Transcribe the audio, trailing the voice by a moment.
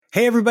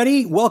Hey,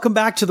 everybody. Welcome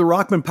back to the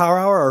Rockman Power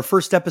Hour, our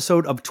first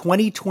episode of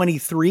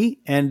 2023.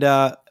 And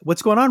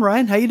what's going on,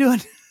 Ryan? How you doing?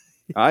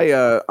 I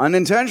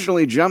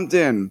unintentionally jumped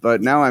in,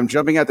 but now I'm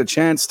jumping at the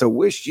chance to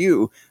wish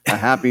you a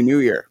happy new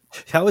year.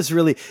 That was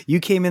really, you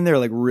came in there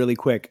like really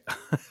quick.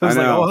 I was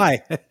like, oh,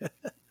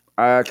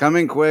 hi.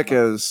 Coming quick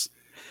is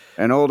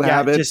an old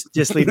habit.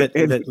 Just leave it,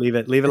 leave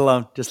it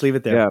alone. Just leave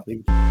it there.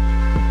 Yeah.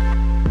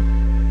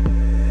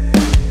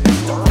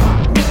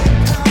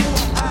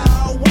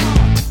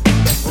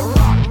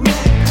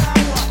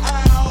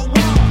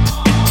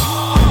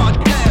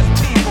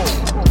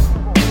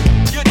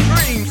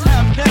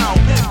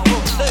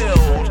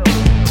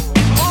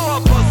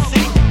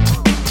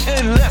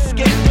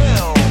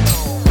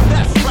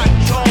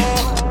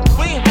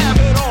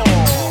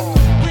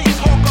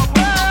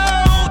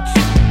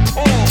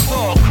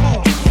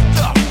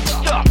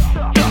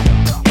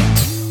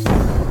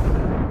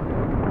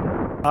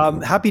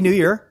 Happy New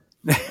Year.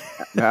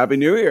 Happy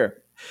New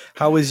Year.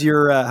 How was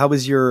your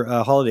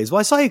holidays? Well,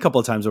 I saw you a couple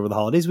of times over the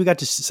holidays. We got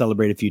to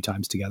celebrate a few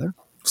times together.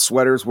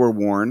 Sweaters were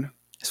worn.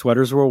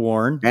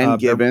 And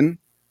given.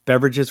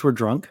 Beverages were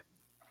drunk.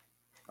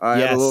 I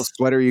have a little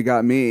sweater you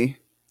got me.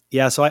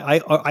 Yeah, so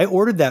I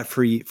ordered that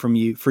from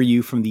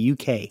the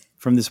UK,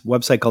 from this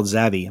website called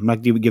Zavvi. I'm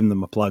not even giving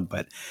them a plug,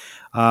 but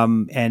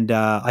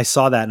I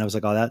saw that and I was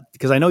like, oh, that,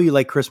 because I know you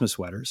like Christmas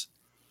sweaters.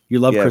 You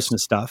love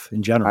Christmas stuff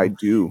in general. I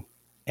do.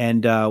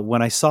 And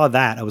when I saw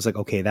that, I was like,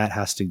 okay,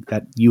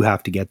 you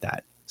have to get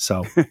that.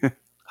 So,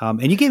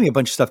 and you gave me a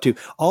bunch of stuff too.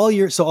 All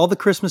the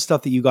Christmas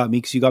stuff that you got me,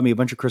 because you got me a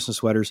bunch of Christmas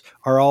sweaters,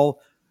 are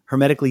all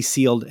hermetically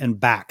sealed and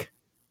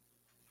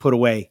put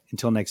away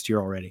until next year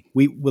already.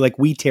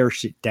 We tear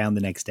shit down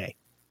the next day.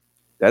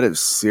 That is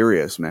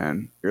serious,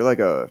 man. You're like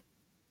a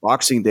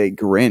Boxing Day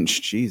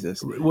Grinch.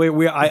 Jesus.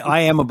 I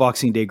am a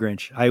Boxing Day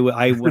Grinch.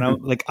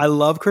 I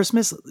love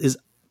Christmas.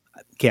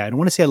 I don't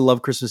want to say I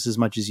love Christmas as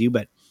much as you,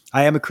 but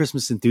I am a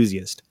Christmas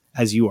enthusiast,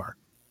 as you are.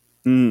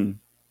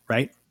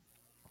 Right?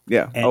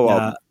 Yeah.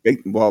 And,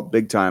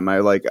 big time.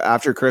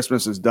 After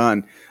Christmas is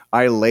done,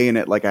 I lay in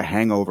it like a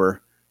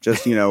hangover,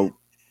 just,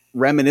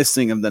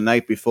 reminiscing of the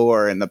night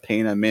before and the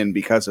pain I'm in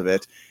because of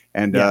it.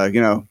 And,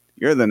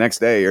 you're the next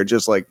day, you're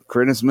just like,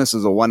 Christmas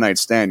is a one night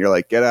stand. You're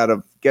like, get out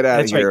of here.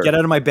 Right. Get out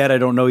of my bed. I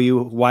don't know you.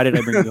 Why did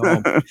I bring you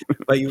home?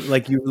 But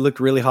you looked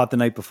really hot the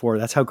night before.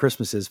 That's how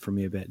Christmas is for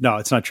me a bit. No,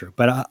 it's not true.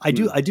 But I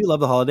do love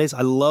the holidays.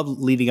 I love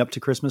leading up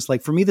to Christmas.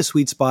 Like for me, the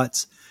sweet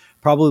spots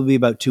probably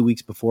about 2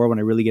 weeks before when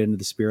I really get into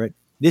the spirit.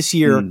 This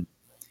year,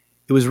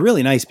 it was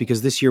really nice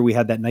because this year we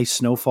had that nice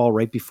snowfall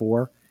right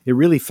before. It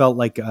really felt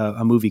like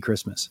a movie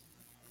Christmas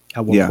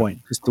at one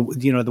point. Just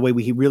the way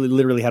we really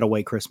literally had a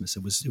white Christmas.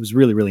 It was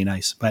really, really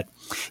nice. But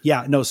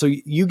so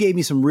you gave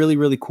me some really,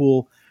 really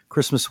cool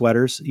Christmas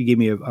sweaters. You gave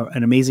me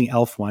an amazing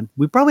elf one.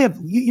 We probably have,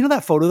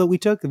 that photo that we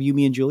took of you,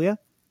 me, and Julia?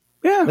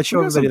 Yeah. Let's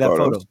show everybody that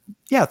photo.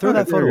 Yeah, throw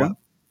that photo up.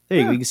 There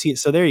you go. You can see it.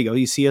 So there you go.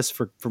 You see us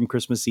from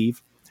Christmas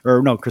Eve.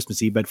 Or no,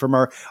 Christmas Eve, but from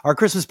our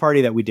Christmas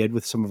party that we did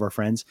with some of our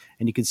friends.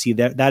 And you can see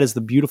that is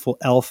the beautiful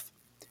elf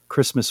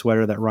Christmas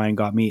sweater that Ryan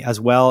got me, as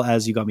well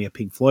as you got me a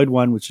Pink Floyd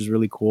one, which is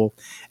really cool,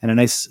 and a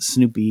nice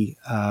Snoopy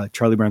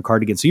Charlie Brown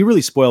cardigan. So you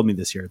really spoiled me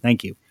this year.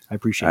 Thank you. I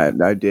appreciate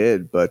it. I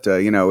did, but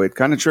it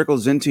kind of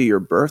trickles into your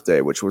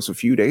birthday, which was a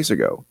few days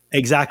ago.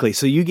 Exactly.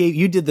 So you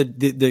did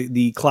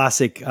the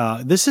classic.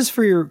 This is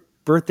for your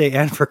birthday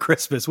and for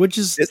Christmas, which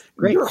is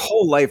great. Your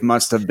whole life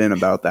must have been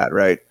about that,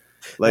 right?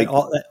 Like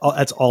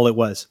that's all it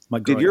was.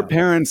 Did your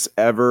parents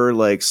ever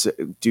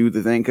do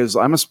the thing? Because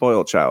I'm a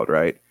spoiled child,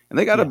 right? And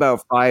they got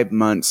about 5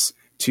 months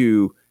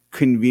to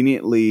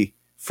conveniently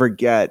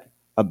forget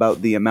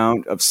about the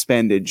amount of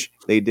spendage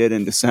they did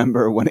in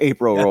December when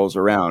April rolls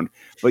around.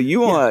 But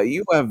you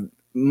have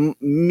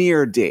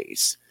mere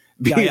days.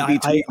 My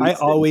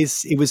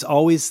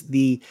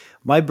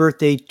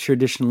birthday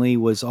traditionally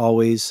was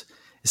always,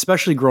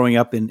 especially growing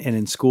up and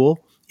in school,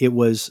 it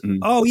was,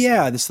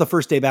 this is the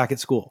first day back at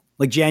school.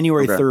 Like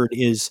January 3rd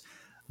is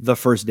the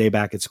first day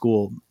back at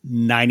school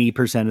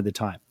 90% of the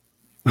time.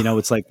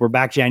 It's like we're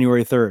back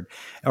January 3rd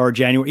or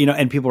January,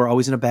 and people are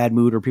always in a bad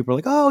mood, or people are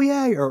like, oh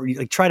yeah, or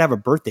like try to have a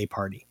birthday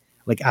party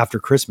like after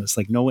Christmas.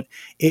 Like no one,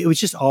 it was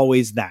just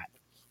always that.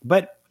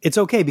 But it's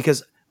okay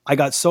because I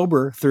got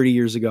sober 30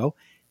 years ago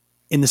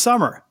in the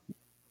summer.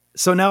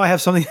 So now I have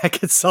something that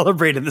gets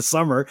celebrated in the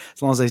summer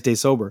as long as I stay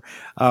sober.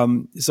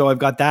 So I've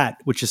got that,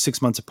 which is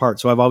 6 months apart.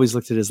 So I've always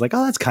looked at it as like,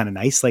 oh, that's kind of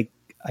nice. Like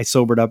I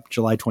sobered up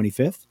July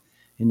 25th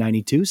in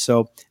 92.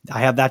 So I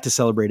have that to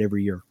celebrate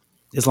every year.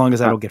 As long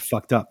as I don't get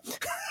fucked up.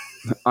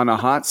 On a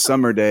hot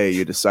summer day,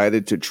 you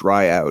decided to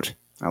dry out.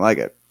 I like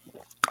it.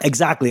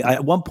 Exactly.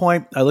 At one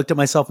point, I looked at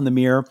myself in the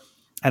mirror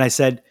and I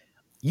said,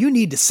 you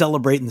need to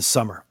celebrate in the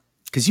summer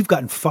because you've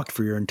gotten fucked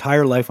for your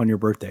entire life on your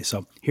birthday.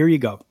 So here you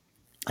go.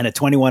 And at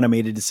 21, I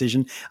made a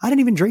decision. I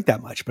didn't even drink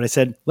that much, but I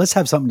said, let's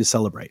have something to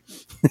celebrate.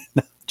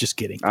 Just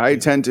kidding. I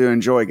tend to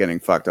enjoy getting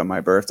fucked on my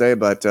birthday,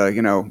 but,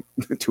 to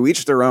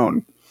each their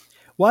own.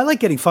 Well, I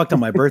like getting fucked on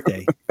my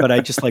birthday, but I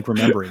just like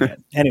remembering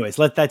it. Anyways,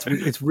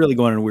 it's really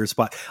going in a weird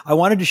spot. I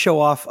wanted to show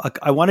off.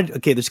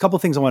 There's a couple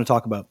of things I want to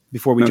talk about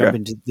before we jump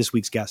into this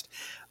week's guest.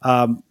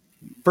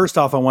 First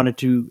off, I wanted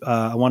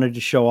to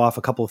show off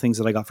a couple of things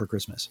that I got for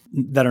Christmas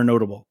that are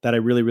notable, that I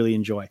really, really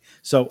enjoy.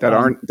 So that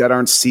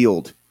aren't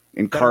sealed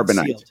in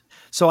carbonite.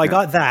 So I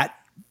got that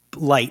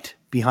light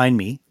behind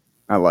me.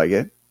 I like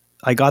it.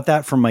 I got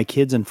that from my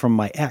kids and from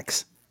my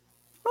ex.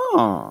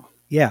 Oh,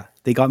 yeah,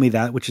 they got me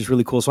that, which is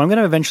really cool. So I'm going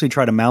to eventually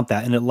try to mount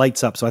that, and it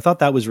lights up. So I thought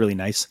that was really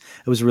nice.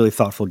 It was a really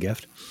thoughtful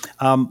gift.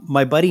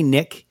 My buddy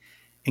Nick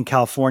in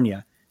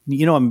California,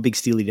 you know I'm a big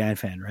Steely Dan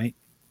fan, right?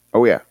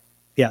 Oh yeah.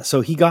 Yeah,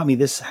 so he got me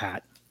this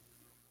hat,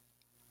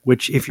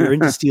 which if you're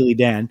into Steely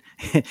Dan,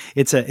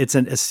 it's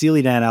a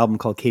Steely Dan album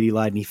called Katie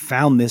Lied, and he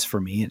found this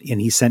for me,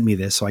 and he sent me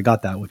this, so I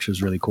got that, which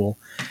was really cool.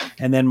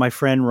 And then my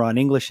friend Ron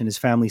English and his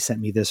family sent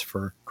me this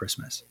for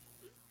Christmas,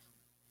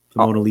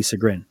 the Mona Lisa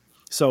grin.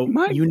 So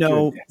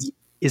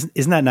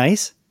isn't that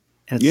nice?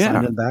 And it's signed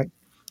on the back.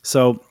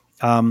 So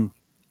and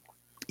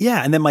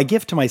then my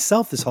gift to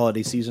myself this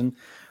holiday season,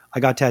 I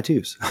got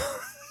tattoos.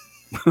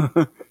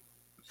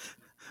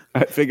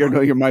 I figured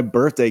you're my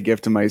birthday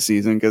gift to my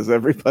season because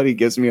everybody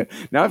gives me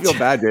now I feel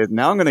bad, dude.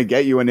 Now I'm going to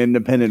get you an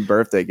independent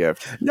birthday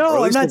gift.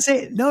 No, I'm not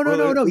saying no.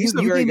 It's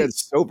a very good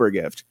sober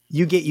gift.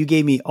 You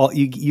gave me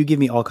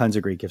all kinds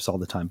of great gifts all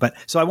the time. But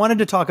so I wanted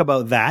to talk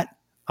about that.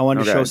 I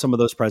wanted to show some of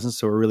those presents,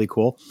 so were really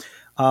cool.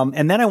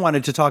 And then I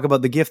wanted to talk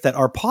about the gift that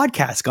our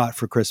podcast got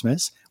for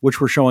Christmas,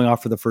 which we're showing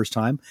off for the first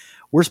time.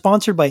 We're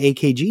sponsored by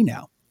AKG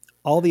now.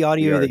 All the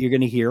audio that you're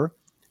going to hear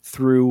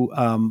through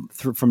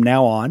from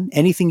now on,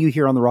 anything you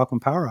hear on the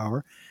Rockman Power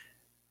Hour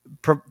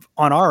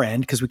on our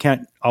end, because we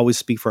can't always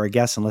speak for our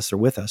guests unless they're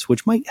with us,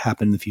 which might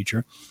happen in the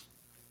future.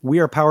 We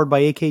are powered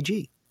by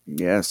AKG.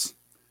 Yes.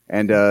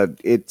 And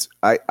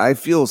I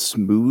feel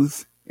smooth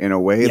in a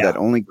way that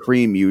only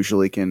cream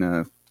usually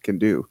can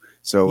do.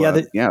 So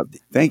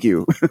thank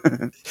you.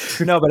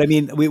 No, but I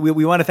mean,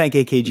 we want to thank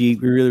AKG.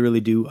 We really, really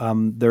do.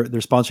 They're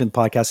sponsoring the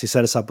podcast. They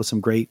set us up with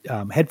some great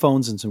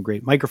headphones and some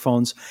great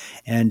microphones,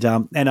 and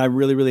I'm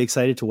really, really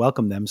excited to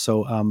welcome them.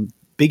 So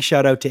big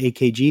shout out to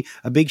AKG.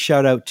 A big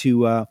shout out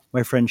to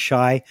my friend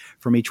Shai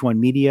from H1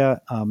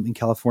 Media in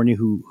California,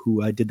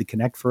 who did the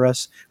Connect for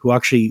us, who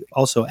actually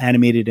also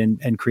animated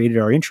and created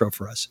our intro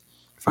for us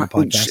for the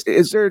podcast.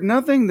 Is there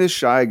nothing this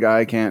Shai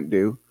guy can't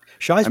do?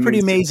 Shai's pretty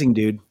amazing,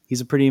 dude.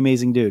 He's a pretty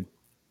amazing dude.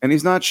 And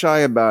he's not shy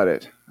about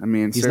it. I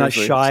mean, he's not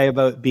shy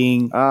about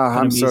being.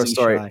 I'm so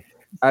sorry. Shy.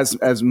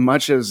 As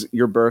much as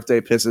your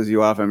birthday pisses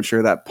you off, I'm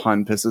sure that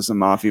pun pisses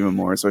him off even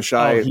more. So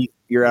Shai,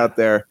 you're out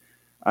there.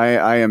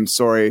 I am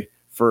sorry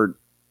for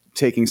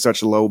taking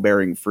such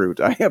low-bearing fruit.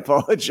 I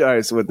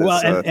apologize with this.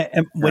 Well,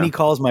 and when he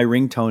calls my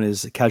ringtone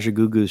is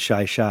Kajagoogoo's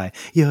Shy.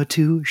 You're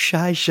too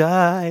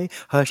shy.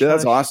 Hush,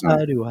 that's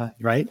awesome.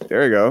 Right?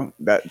 There you go.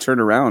 That turn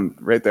around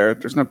right there.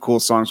 There's no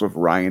cool songs with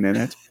Ryan in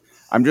it.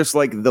 I'm just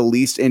like the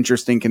least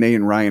interesting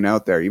Canadian Ryan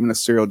out there. Even a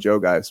Serial Joe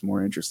guy is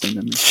more interesting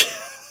than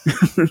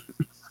me.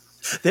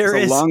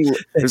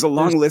 There's a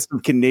long list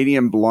of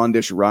Canadian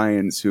blondish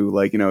Ryans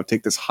who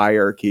take this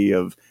hierarchy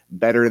of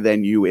better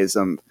than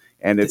you-ism.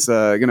 And it's,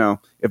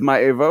 if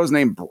I was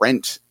named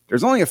Brent,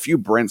 there's only a few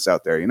Brents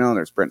out there.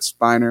 There's Brent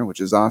Spiner, which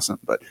is awesome.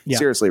 But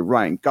seriously,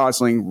 Ryan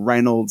Gosling,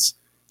 Reynolds,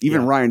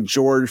 even Ryan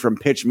George from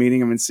Pitch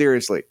Meeting. I mean,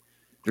 seriously,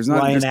 there's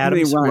not Ryan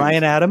Adams.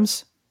 Ryan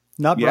Adams.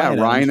 Not Brian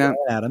Ryan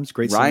Adams.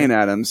 Great singer. Ryan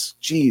Adams.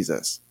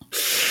 Jesus.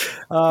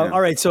 All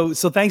right. So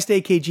thanks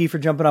to AKG for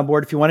jumping on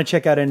board. If you want to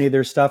check out any of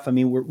their stuff, I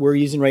mean, we're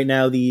using right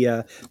now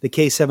the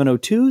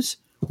K702s,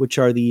 which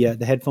are the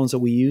headphones that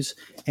we use,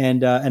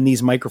 and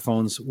these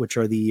microphones, which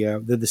are the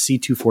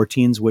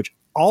C214s, which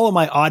all of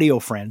my audio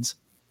friends,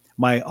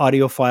 my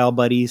audiophile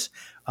buddies,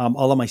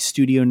 all of my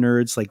studio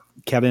nerds like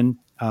Kevin,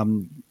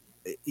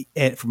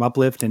 from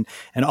Uplift and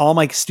all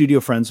my studio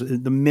friends,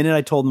 the minute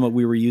I told them what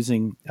we were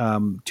using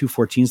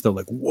 214s, they're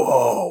like,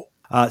 whoa.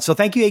 So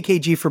thank you,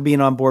 AKG, for being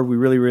on board. We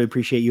really, really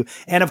appreciate you.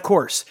 And of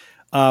course,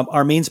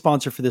 our main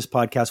sponsor for this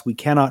podcast, we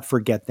cannot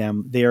forget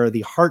them. They are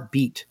the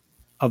heartbeat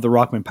of the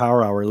Rockman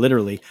Power Hour,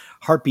 literally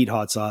Heartbeat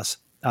Hot Sauce.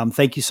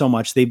 Thank you so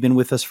much. They've been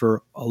with us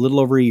for a little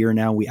over a year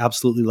now. We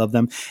absolutely love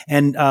them.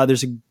 And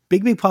there's a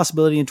big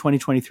possibility in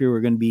 2023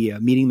 we're going to be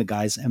meeting the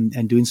guys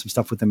and doing some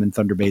stuff with them in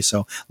Thunder Bay.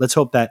 So let's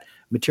hope that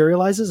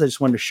materializes. I just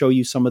wanted to show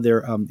you some of their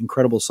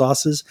incredible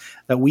sauces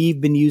that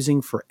we've been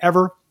using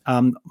forever.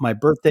 My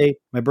birthday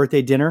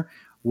dinner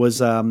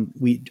was I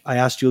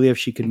asked Julia if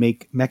she could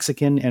make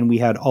Mexican, and we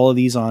had all of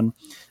these on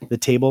the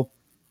table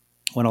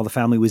when all the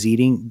family was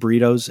eating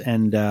burritos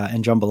and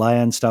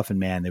jambalaya and stuff. And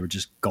man, they were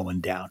just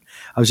going down.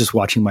 I was just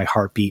watching my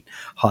Heartbeat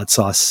hot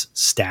sauce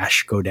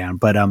stash go down.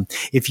 But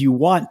if you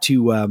want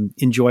to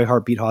enjoy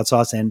Heartbeat hot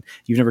sauce and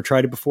you've never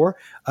tried it before,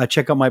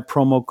 check out my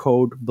promo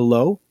code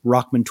below,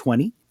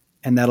 Rockman20,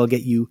 and that'll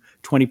get you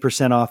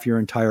 20% off your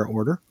entire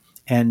order.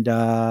 And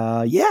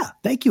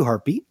thank you,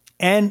 Heartbeat.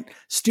 And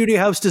Studio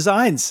House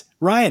Designs.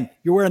 Ryan,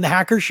 you're wearing the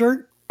hacker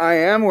shirt? I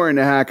am wearing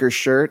the hacker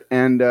shirt.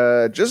 And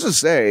just to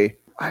say,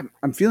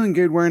 I'm feeling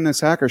good wearing this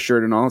hacker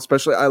shirt and all.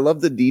 Especially, I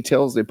love the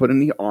details they put in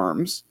the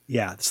arms.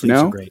 Yeah, the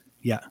sleeves are great.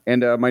 Yeah,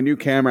 and my new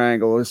camera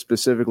angle is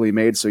specifically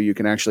made so you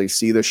can actually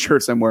see the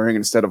shirts I'm wearing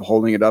instead of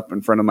holding it up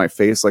in front of my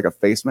face like a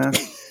face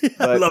mask.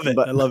 I love it.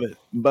 I love it.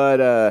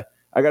 But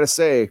I gotta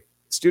say,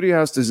 Studio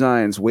House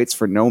Designs waits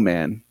for no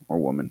man or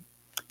woman.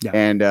 Yeah.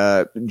 And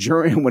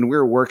during when we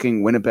were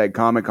working Winnipeg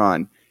Comic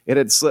Con, it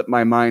had slipped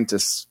my mind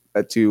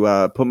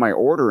to put my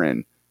order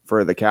in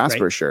for the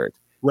Casper shirt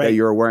that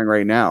you're wearing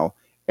right now.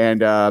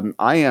 And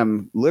I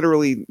am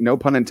literally, no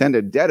pun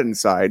intended, dead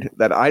inside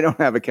that I don't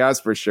have a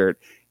Casper shirt,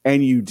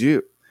 and you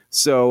do.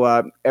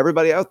 So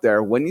everybody out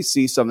there, when you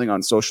see something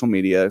on social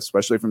media,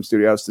 especially from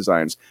Studio House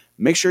Designs,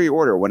 make sure you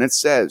order. When it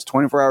says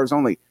 24 hours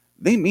only,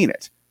 they mean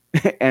it.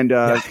 And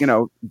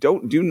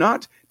do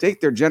not take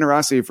their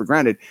generosity for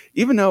granted.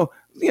 Even though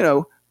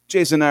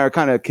Jason and I are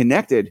kind of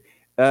connected,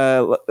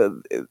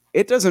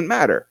 it doesn't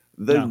matter.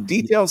 The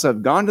details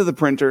have gone to the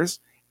printers,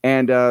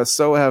 and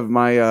so have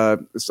my.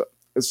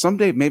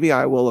 Someday, maybe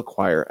I will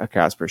acquire a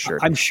Casper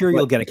shirt. I'm sure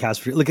you'll get a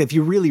Casper shirt. Look, if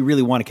you really,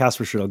 really want a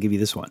Casper shirt, I'll give you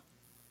this one.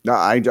 No,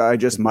 I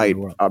just might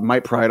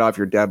pry it off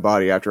your dead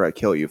body after I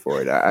kill you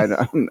for it.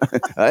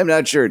 I'm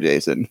not sure,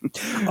 Jason.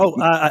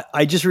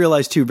 I just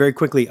realized too, very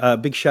quickly,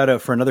 big shout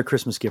out for another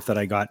Christmas gift that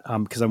I got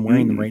because I'm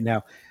wearing them right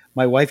now.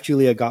 My wife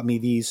Julia got me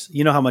these.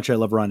 You know how much I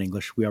love Ron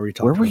English. We already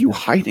talked. Where were you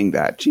hiding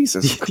that?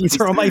 Jesus, these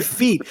are on my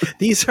feet.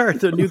 These are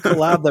the new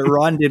collab that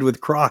Ron did with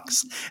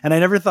Crocs, and I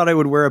never thought I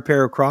would wear a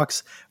pair of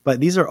Crocs,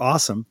 but these are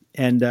awesome.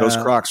 And those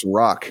Crocs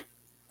rock.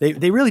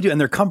 They really do, and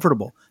they're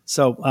comfortable.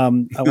 So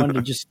I wanted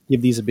to just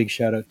give these a big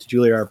shout out to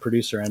Julia, our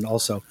producer, and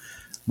also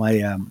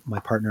my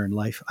partner in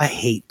life. I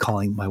hate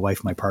calling my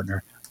wife my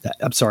partner.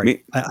 I'm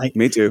sorry.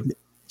 Me too.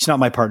 She's not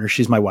my partner.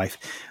 She's my wife,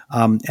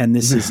 and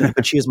this is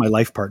but she is my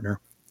life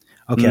partner.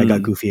 Okay, I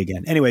got goofy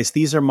again. Anyways,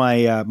 these are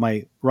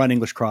my Ron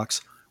English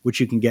Crocs,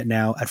 which you can get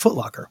now at Foot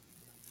Locker.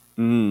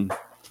 I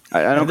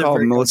don't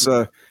call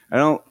Melissa. I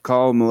don't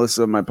call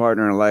Melissa my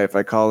partner in life.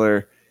 I call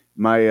her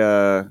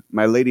my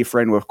lady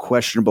friend with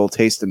questionable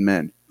taste in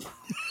men.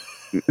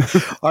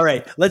 All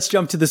right, let's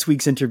jump to this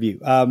week's interview.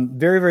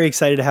 Very, very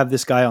excited to have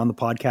this guy on the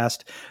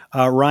podcast.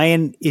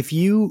 Ryan, if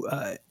you,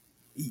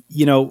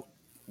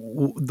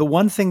 the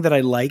one thing that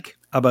I like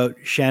about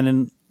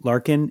Shannon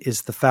Larkin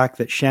is the fact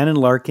that Shannon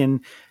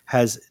Larkin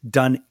has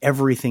done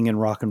everything in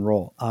rock and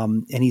roll.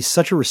 And he's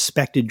such a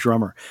respected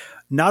drummer.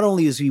 Not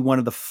only is he one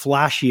of the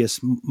flashiest,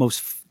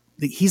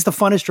 he's the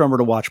funnest drummer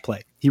to watch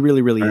play. He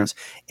really, really is.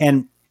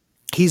 And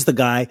he's the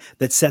guy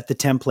that set the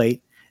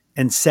template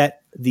and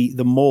set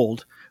the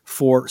mold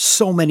for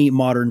so many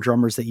modern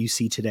drummers that you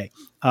see today.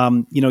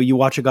 You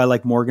watch a guy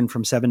like Morgan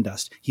from Seven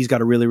Dust. He's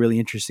got a really, really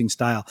interesting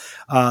style.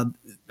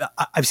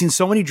 I've seen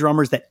so many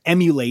drummers that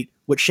emulate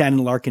what Shannon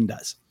Larkin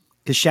does,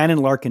 because Shannon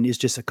Larkin is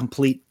just a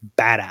complete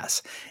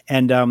badass.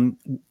 And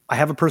I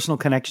have a personal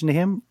connection to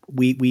him.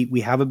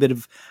 We have a bit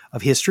of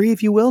history,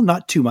 if you will,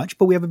 not too much,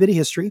 but we have a bit of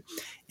history.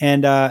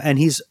 And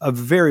he's a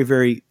very,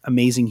 very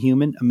amazing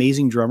human,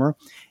 amazing drummer.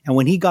 And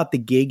when he got the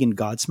gig in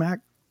Godsmack,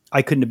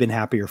 I couldn't have been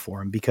happier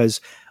for him,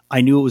 because I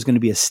knew it was going to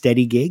be a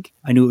steady gig.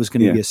 I knew it was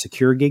going to be a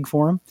secure gig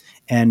for him.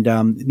 And,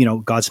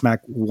 Godsmack,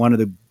 one of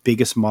the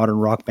biggest modern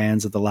rock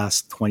bands of the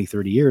last 20,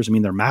 30 years. I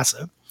mean, they're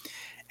massive.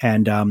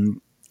 And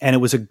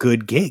it was a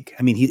good gig.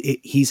 I mean,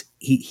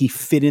 he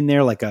fit in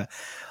there like a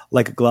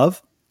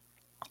glove.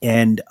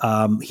 And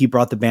he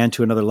brought the band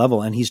to another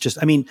level. And he's just,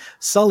 I mean,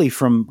 Sully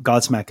from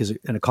Godsmack is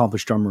an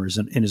accomplished drummer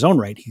in his own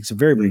right. He's a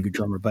very, very good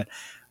drummer. But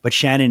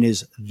Shannon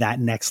is that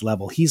next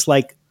level. He's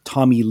like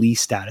Tommy Lee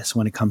status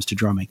when it comes to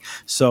drumming.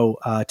 So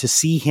to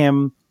see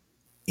him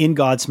in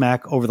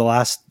Godsmack over the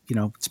last,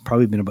 it's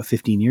probably been about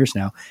 15 years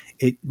now,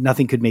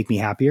 nothing could make me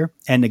happier.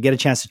 And to get a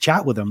chance to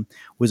chat with him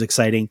was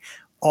exciting.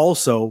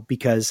 Also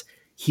because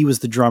he was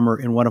the drummer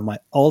in one of my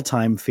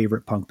all-time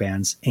favorite punk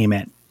bands,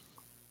 Amen.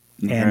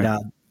 Okay.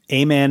 And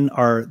Amen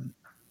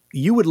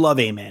you would love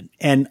Amen.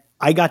 And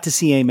I got to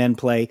see Amen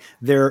play.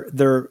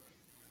 Their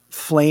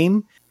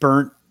flame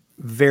burnt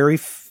very,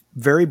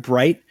 very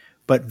bright,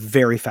 but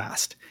very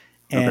fast.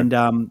 And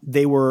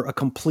they were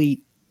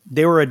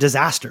a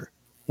disaster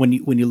when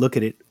you look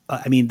at it.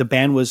 I mean, the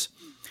band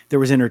there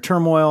was inner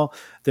turmoil.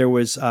 There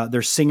was,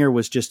 their singer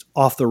was just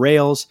off the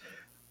rails.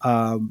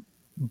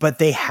 But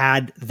they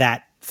had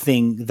that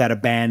thing that a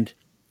band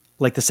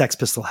like the Sex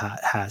Pistols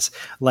has.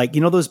 Like,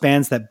 those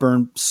bands that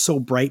burn so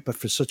bright, but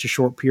for such a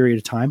short period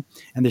of time.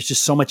 And there's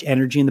just so much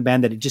energy in the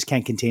band that it just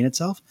can't contain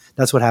itself.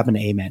 That's what happened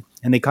to Amen.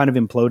 And they kind of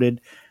imploded.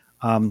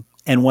 And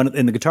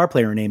the guitar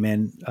player in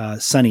Amen,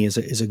 Sonny,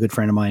 is a good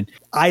friend of mine.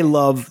 I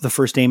love the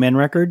first Amen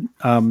record.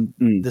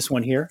 This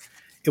one here,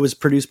 it was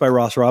produced by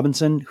Ross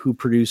Robinson, who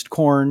produced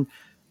Korn,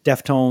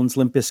 Deftones,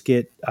 Limp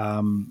Bizkit,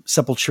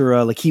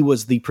 Sepultura. Like, he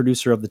was the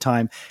producer of the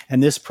time.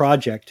 And this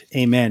project,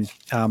 Amen,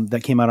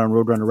 that came out on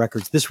Roadrunner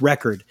Records, this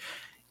record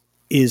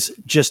is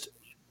just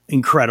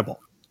incredible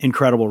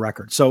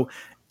record. So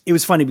it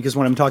was funny because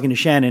when I'm talking to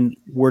Shannon,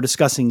 we're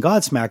discussing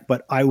Godsmack,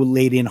 but I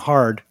laid in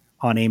hard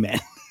on Amen.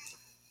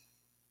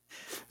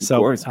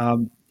 So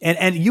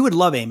And you would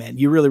love Amen.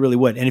 You really, really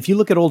would. And if you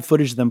look at old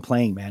footage of them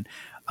playing, man,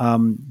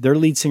 their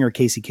lead singer,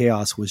 Casey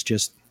Chaos,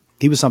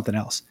 he was something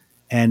else.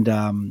 And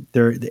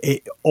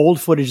old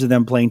footage of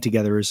them playing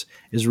together is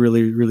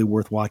really, really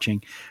worth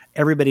watching.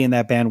 Everybody in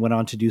that band went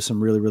on to do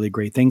some really, really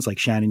great things. Like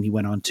Shannon, he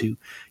went on to,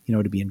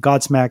 to be in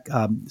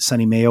Godsmack.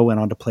 Sonny Mayo went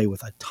on to play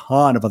with a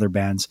ton of other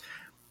bands.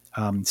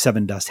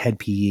 Seven Dust, Head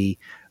PE,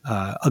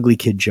 Ugly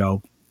Kid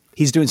Joe.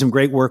 He's doing some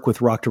great work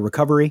with Rock to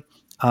Recovery.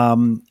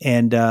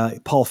 And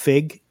Paul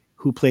Fig,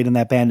 who played in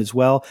that band as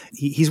well.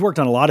 He's worked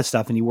on a lot of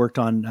stuff, and he worked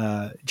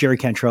on Jerry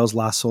Cantrell's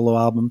last solo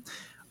album.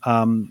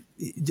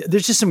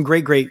 There's just some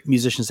great, great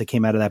musicians that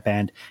came out of that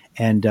band.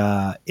 And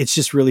it's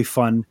just really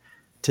fun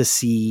to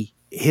see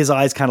his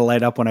eyes kind of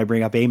light up when I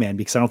bring up Amen,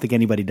 because I don't think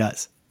anybody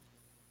does.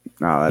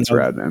 Oh, that's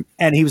rad, man.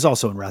 And he was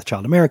also in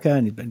Wrathchild America,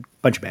 and he's been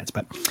a bunch of bands.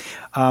 But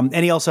and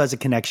he also has a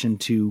connection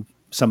to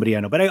somebody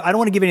I know. But I don't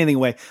want to give anything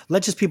away.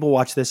 Let just people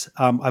watch this.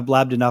 I've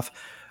blabbed enough.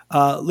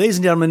 Ladies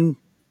and gentlemen,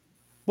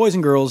 boys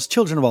and girls,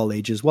 children of all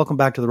ages, welcome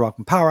back to the Rock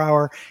and Power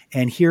Hour.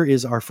 And here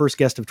is our first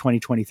guest of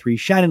 2023,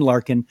 Shannon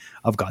Larkin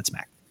of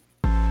Godsmack.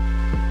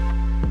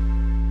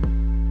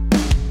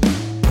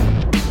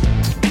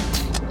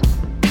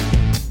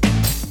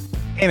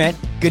 Hey, man.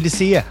 Good to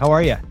see you. How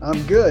are you?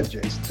 I'm good,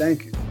 Jason.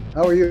 Thank you.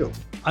 How are you?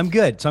 I'm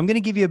good. So I'm going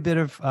to give you a bit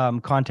of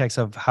context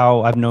of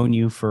how I've known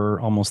you for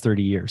almost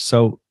 30 years.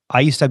 So I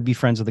used to be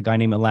friends with a guy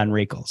named Ilan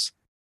Rakels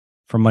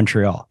from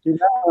Montreal.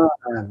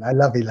 Elon. I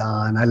love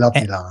Elon.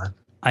 Elon.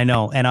 I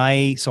know. And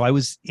I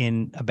was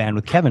in a band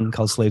with Kevin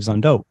called Slaves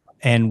on Dope.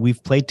 And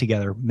we've played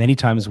together many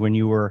times when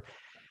you were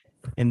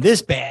in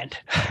this band.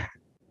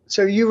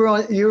 So you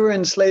were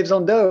in Slaves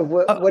on Dope.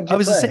 What did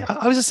you play?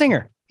 I was a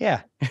singer.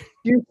 Yeah.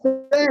 You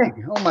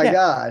sang. Oh my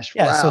gosh.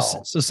 Yeah. Wow.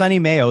 So Sonny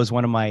Mayo is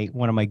one of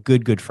my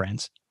good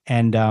friends.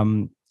 And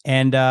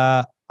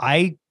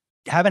I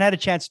haven't had a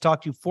chance to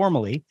talk to you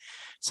formally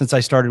since I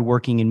started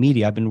working in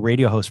media. I've been a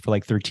radio host for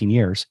like 13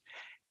 years.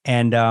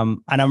 And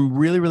I'm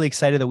really, really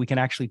excited that we can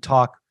actually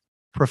talk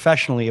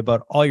professionally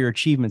about all your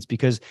achievements,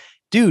 because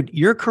dude,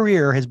 your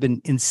career has been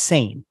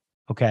insane.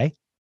 Okay.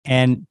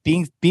 And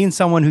being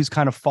someone who's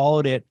kind of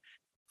followed it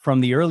from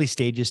the early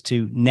stages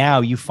to now,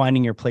 you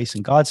finding your place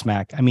in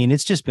Godsmack. I mean,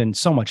 it's just been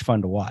so much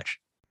fun to watch.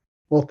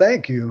 Well,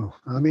 thank you.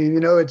 I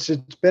mean, it's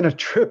been a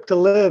trip to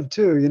live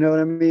too. You know what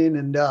I mean?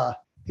 And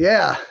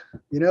yeah,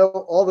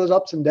 all those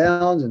ups and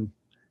downs. And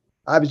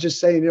I was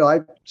just saying, I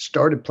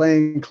started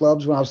playing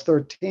clubs when I was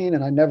 13,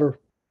 and I never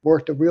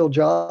worked a real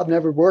job,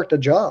 never worked a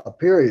job,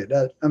 period.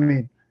 I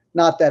mean,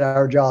 not that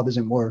our job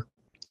isn't work.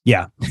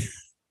 Yeah.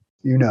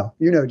 You know,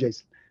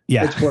 Jason.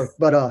 Yeah. It's work.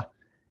 But,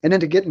 and then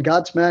to get in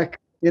Godsmack,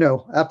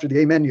 after the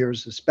Amen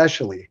years,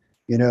 especially,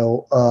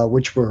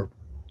 which were,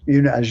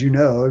 as you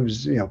know, it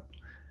was,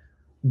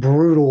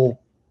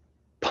 brutal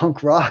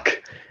punk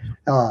rock.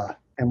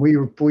 And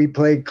we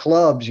played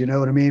clubs, you know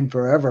what I mean,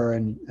 forever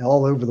and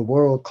all over the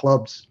world,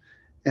 clubs.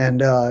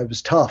 And it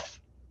was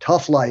tough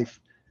life.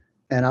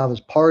 And I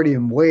was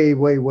partying way,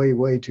 way, way,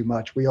 way too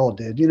much. We all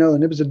did,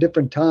 and it was a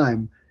different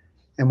time.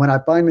 And when I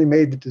finally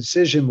made the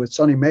decision with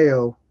Sonny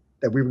Mayo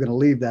that we were going to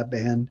leave that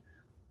band,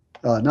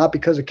 not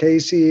because of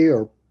Casey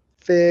or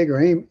Fig or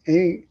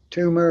any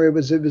tumor, it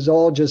was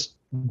all just,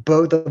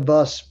 both of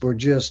us were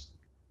just,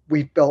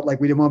 we felt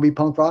like we didn't want to be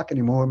punk rock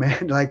anymore,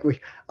 man. Like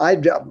I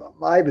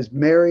was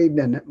married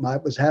and I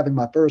was having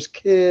my first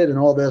kid and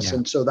all this. Yeah.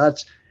 And so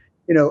that's,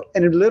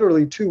 and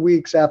literally 2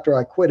 weeks after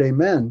I quit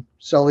Amen,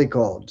 Sully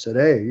called and said,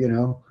 hey,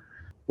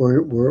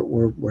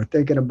 we're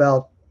thinking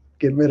about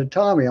getting rid of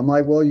Tommy. I'm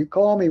like, well, you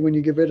call me when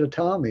you get rid of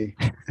Tommy,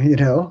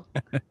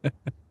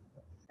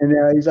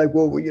 And he's like,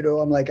 well,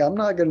 I'm like, I'm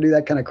not going to do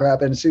that kind of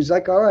crap. And so he's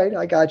like, all right,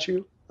 I got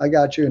you.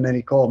 And then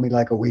he called me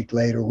like a week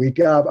later.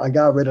 I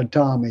got rid of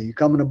Tommy. You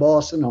coming to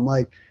Boston? I'm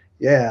like,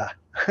 yeah.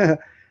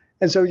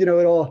 And so, it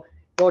all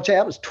changed.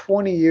 That was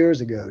 20 years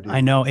ago, dude. I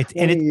know.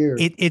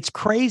 It's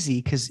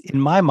crazy because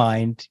in my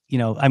mind,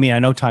 I mean, I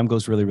know time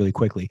goes really, really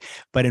quickly,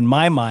 but in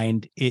my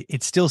mind,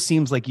 it still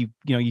seems like you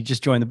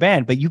just joined the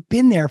band, but you've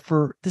been there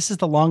this is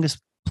the longest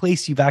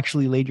place you've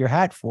actually laid your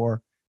hat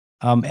for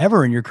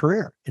ever in your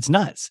career. It's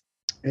nuts.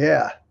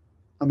 Yeah.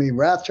 I mean,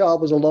 Wrathchild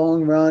was a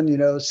long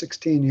run,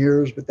 16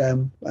 years with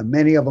them.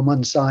 Many of them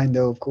unsigned,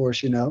 though, of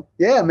course,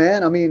 Yeah,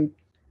 man. I mean,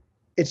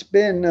 it's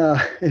been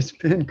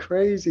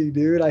crazy,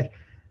 dude.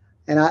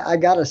 I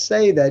got to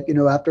say that,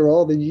 after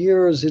all the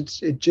years,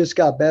 it just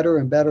got better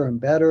and better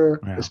and better.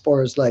 Yeah. As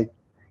far as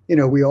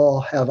we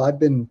all have. I've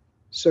been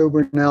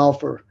sober now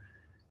for,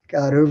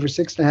 over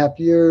 6.5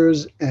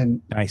 years.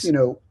 And, nice.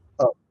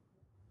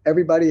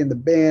 Everybody in the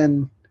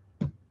band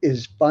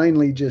is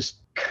finally just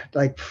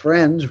like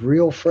friends,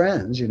 real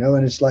friends, and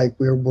it's like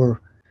we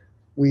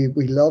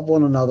love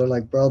one another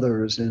like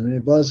brothers, and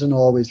it wasn't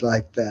always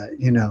like that,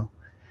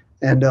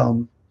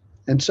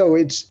 and so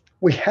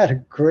we had a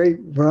great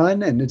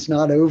run, and it's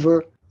not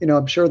over.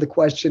 I'm sure the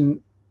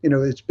question,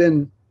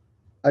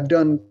 I've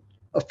done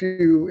a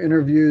few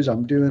interviews.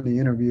 I'm doing the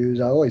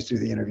interviews. I always do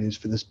the interviews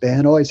for this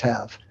band, always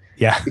have.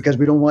 Yeah. Because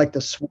we don't like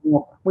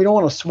we don't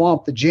want to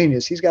swamp the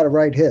genius. He's got to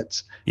write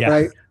hits. Yeah.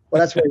 Right. Well,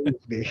 that's what it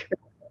used to be.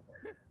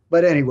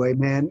 But anyway,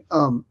 man,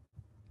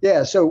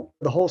 yeah, so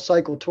the whole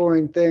cycle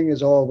touring thing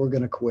is all we're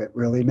going to quit,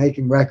 really,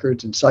 making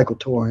records and cycle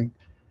touring.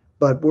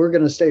 But we're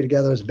going to stay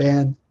together as a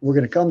band. We're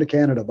going to come to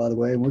Canada, by the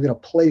way, and we're going to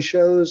play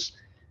shows.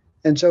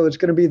 And so it's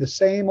going to be the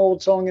same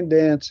old song and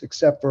dance,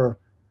 except for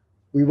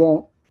we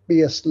won't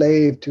be a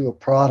slave to a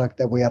product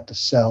that we have to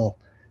sell.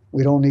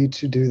 We don't need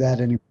to do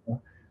that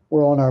anymore.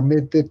 We're on our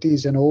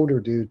mid-50s and older,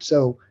 dude.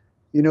 So,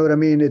 you know what I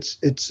mean?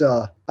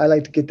 I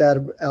like to get that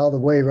out of the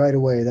way right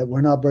away, that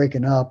we're not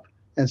breaking up.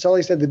 And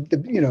Sully said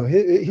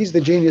that, he's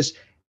the genius.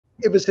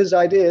 It was his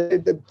idea.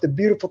 The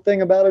beautiful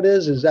thing about it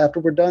is after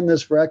we're done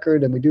this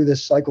record and we do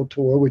this cycle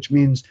tour, which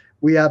means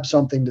we have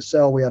something to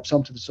sell, we have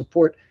something to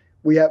support,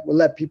 we'll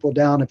let people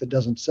down if it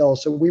doesn't sell.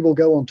 So we will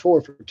go on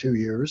tour for 2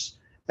 years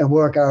and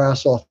work our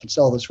ass off and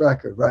sell this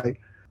record, right?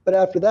 But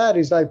after that,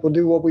 he's like, we'll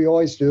do what we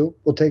always do.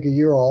 We'll take a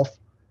year off.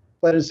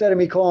 But instead of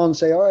me calling and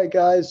say, all right,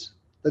 guys,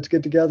 let's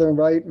get together and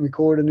write and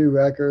record a new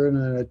record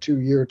and a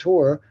 2-year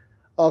tour,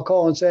 I'll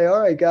call and say, all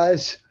right,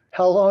 guys,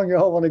 how long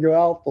y'all want to go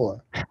out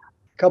for? A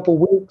couple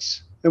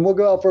weeks. And we'll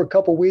go out for a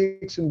couple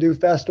weeks and do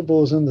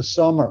festivals in the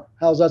summer.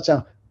 How's that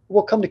sound?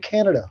 We'll come to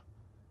Canada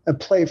and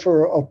play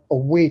for a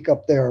week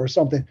up there or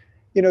something.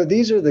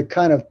 These are the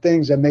kind of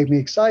things that make me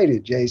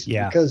excited, Jason,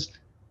 because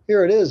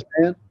here it is,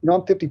 man.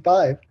 I'm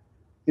 55,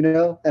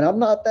 and I'm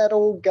not that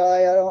old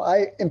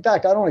guy. In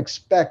fact, I don't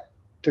expect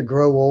to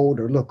grow old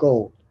or look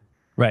old.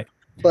 Right.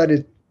 But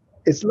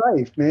it's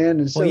life, man.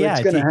 And so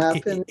it's going to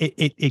happen.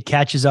 It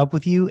catches up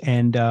with you.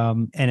 And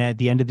at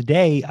the end of the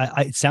day,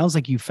 it sounds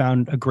like you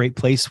found a great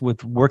place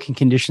with working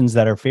conditions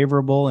that are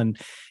favorable and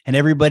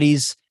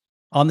everybody's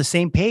on the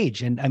same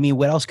page. And I mean,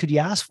 what else could you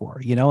ask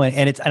for?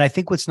 And I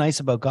think what's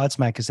nice about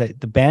Godsmack is that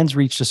the band's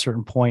reached a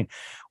certain point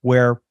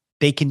where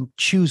they can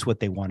choose what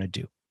they want to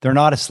do. They're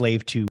not a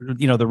slave to,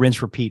 the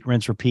rinse, repeat,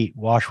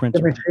 wash, rinse,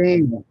 the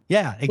machine.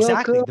 Yeah,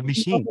 exactly. The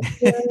machine.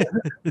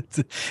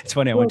 It's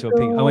funny. I went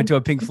to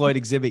a Pink Floyd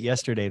exhibit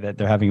yesterday that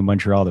they're having in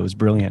Montreal. That was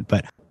brilliant.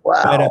 But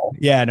wow.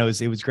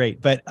 It was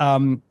great. But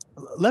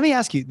let me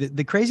ask you,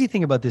 the crazy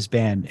thing about this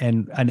band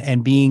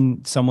and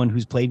being someone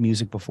who's played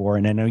music before,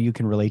 and I know you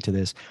can relate to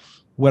this,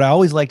 what I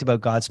always liked about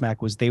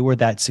Godsmack was they were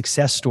that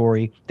success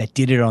story that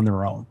did it on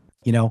their own.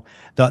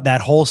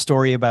 That whole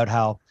story about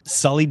how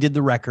Sully did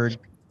the record,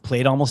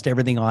 played almost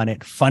everything on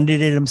it,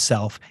 funded it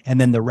himself,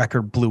 and then the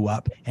record blew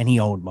up and he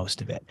owned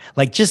most of it.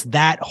 Like, just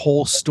that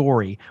whole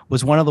story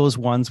was one of those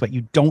ones that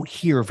you don't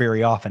hear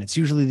very often. It's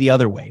usually the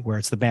other way, where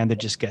it's the band that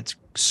just gets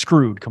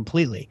screwed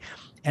completely.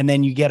 And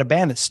then you get a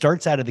band that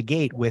starts out of the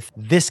gate with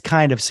this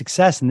kind of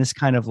success and this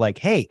kind of like,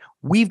 hey,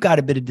 we've got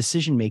a bit of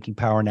decision-making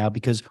power now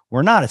because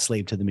we're not a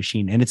slave to the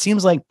machine. And it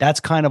seems like that's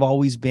kind of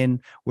always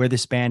been where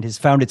this band has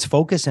found its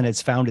focus and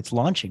it's found its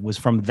launching, was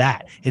from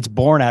that. It's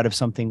born out of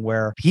something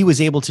where he was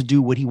able to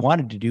do what he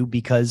wanted to do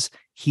because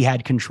he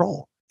had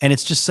control. And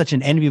it's just such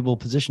an enviable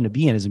position to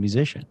be in as a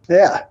musician.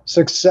 Yeah.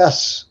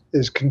 Success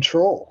is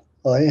control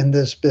in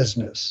this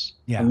business.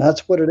 Yeah. And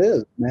that's what it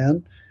is,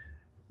 man.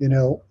 In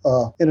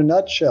a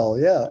nutshell,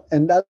 yeah.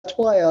 And that's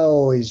why I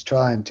always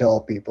try and tell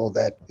people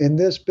that in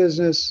this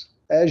business,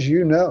 as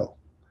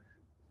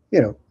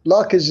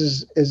luck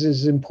is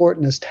as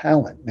important as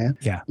talent, man.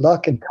 Yeah.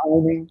 Luck and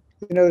timing.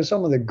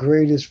 Some of the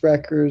greatest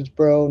records,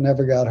 bro,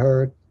 never got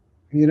heard,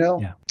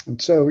 Yeah.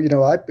 And so,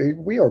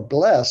 we are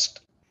blessed.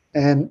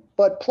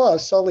 But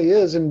plus, Sully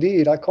is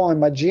indeed, I call him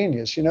my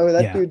genius.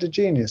 Dude's a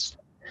genius.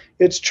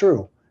 It's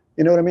true.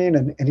 You know what I mean?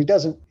 And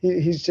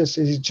he's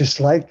just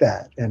like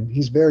that. And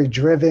he's very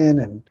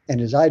driven and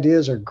his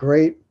ideas are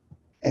great.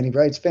 And he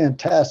writes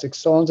fantastic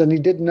songs, and he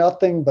did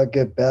nothing but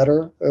get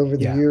better over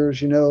the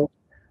years,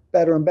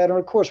 better and better.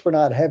 Of course, we're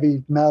not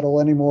heavy metal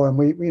anymore. And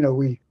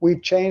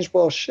we've changed.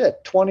 Well,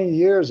 shit, 20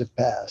 years have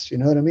passed. You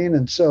know what I mean?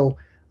 And so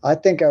I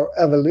think our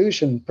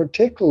evolution,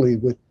 particularly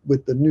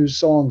with the new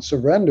song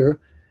Surrender,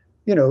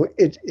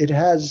 it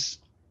has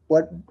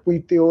what we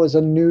feel is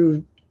a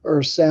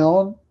newer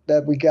sound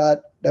that we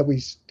got,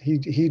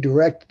 he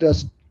directed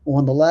us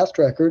on the last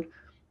record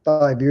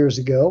 5 years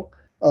ago.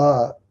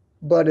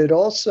 But it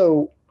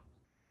also,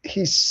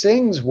 he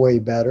sings way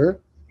better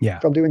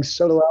from doing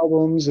solo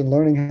albums and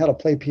learning how to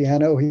play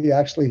piano. He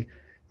actually,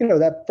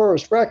 that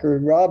first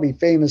record, Robbie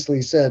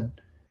famously said,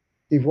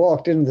 he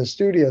walked into the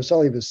studio,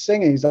 saw he was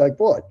singing. He's like,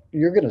 "What?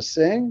 You're going to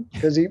sing?"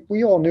 Because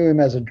we all knew him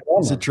as a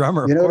drummer. He's a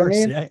drummer, you know of course.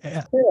 What I mean?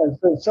 Yeah.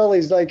 So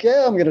Sully's like,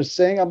 "Yeah, I'm going to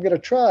sing. I'm going to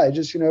try.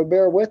 Just,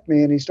 bear with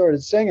me." And he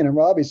started singing. And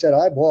Robbie said,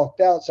 "I walked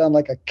out, sound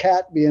like a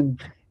cat being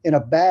in a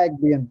bag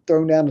being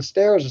thrown down the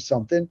stairs or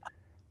something."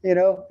 And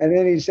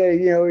then he said,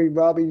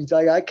 Robbie's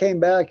like, "I came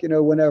back,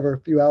 whenever a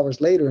few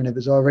hours later, and it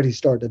was already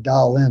starting to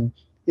dial in."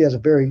 He has a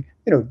very,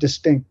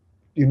 distinct,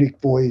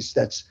 unique voice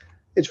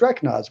it's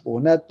recognizable.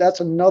 And that's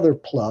another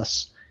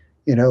plus,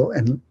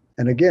 and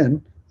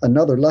again,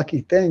 another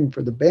lucky thing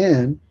for the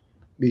band,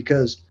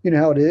 because you know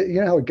how it is,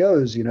 you know how it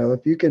goes. You know,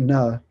 if you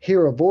can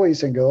hear a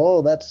voice and go,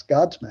 "Oh, that's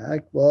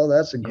Godsmack," well,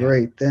 that's a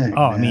great thing.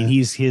 Oh, man. I mean,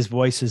 his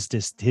voice is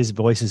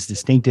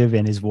distinctive,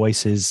 and his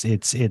voice is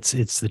it's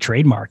the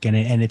trademark, and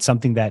it's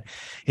something that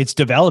it's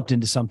developed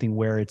into something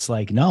where it's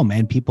like, no,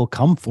 man, people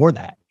come for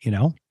that, you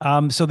know.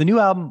 So the new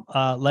album,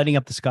 Lighting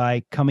Up the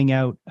Sky, coming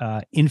out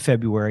in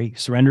February.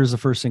 Surrender is the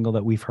first single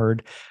that we've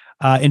heard.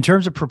 In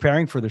terms of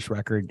preparing for this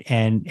record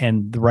and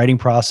the writing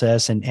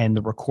process and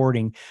the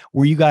recording,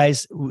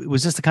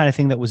 was this the kind of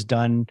thing that was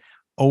done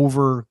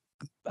over?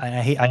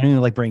 I don't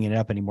even like bringing it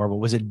up anymore, but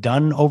was it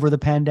done over the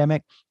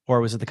pandemic, or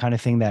was it the kind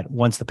of thing that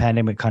once the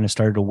pandemic kind of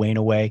started to wane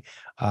away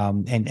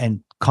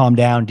and calm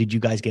down, did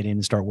you guys get in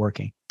and start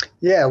working?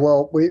 Yeah,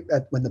 well,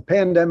 when the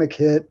pandemic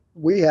hit,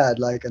 we had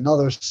like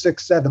another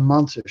 6-7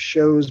 months of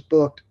shows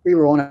booked. We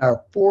were on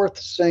our 4th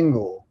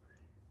single,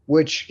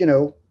 which, you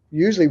know,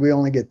 usually we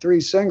only get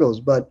 3 singles,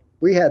 but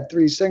we had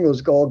 3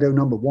 singles all go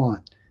number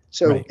 1.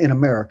 So in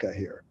America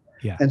here.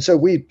 Yeah. And so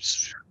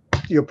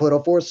you put a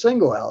 4th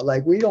single out.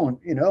 Like we don't,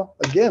 you know,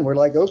 again, we're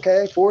like,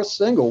 okay, 4th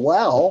single.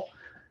 Wow.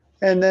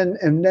 And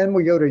then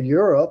we go to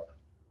Europe.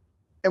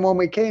 And when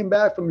we came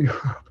back from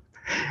Europe,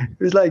 it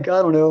was like,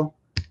 I don't know,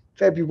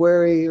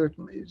 February or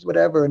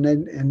whatever.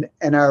 And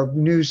our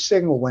new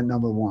single went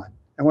number 1.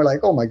 And we're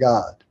like, oh my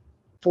God,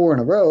 4 in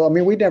a row. I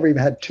mean, we never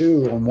even had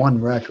 2 on one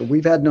record.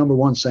 We've had number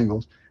 1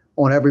 singles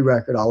on every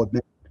record, I'll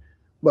admit,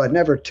 but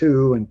never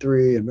 2 and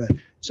 3.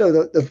 And so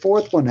the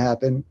 4th one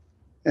happened.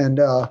 And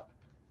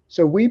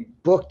so we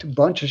booked a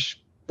bunch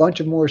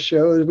of more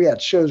shows. We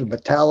had shows with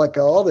Metallica,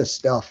 all this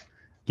stuff.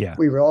 Yeah.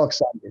 We were all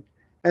excited.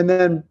 And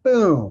then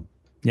boom.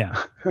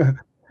 Yeah.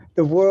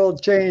 The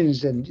world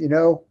changed, and you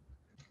know,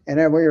 and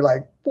then we were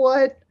like,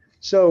 what?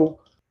 So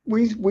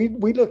we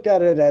looked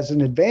at it as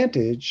an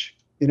advantage,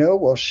 you know,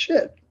 well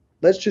shit,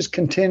 let's just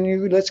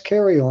continue, let's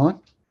carry on.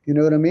 You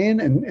know what I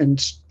mean?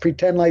 And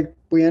pretend like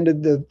we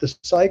ended the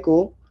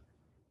cycle.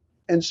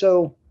 And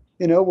so,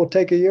 you know, we'll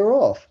take a year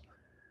off.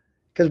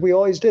 Because we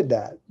always did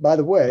that. By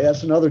the way,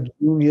 that's another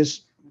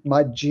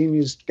my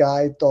genius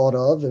guy thought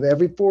of.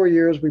 Every 4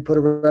 years, we put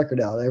a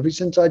record out. Ever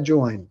since I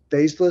joined.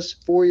 Faceless,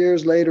 4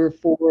 years later,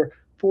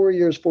 4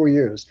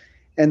 years.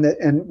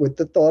 And with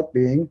the thought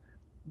being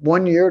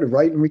 1 year to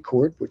write and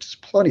record, which is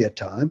plenty of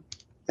time.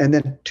 And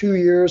then 2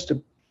 years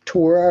to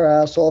tour our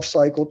ass off,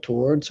 cycle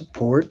tour and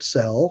support,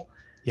 sell.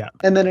 Yeah.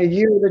 And then a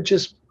year to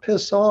just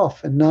piss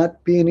off and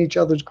not be in each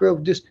other's grill.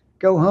 Just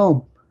go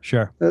home.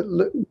 Sure.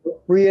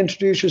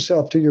 Reintroduce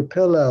yourself to your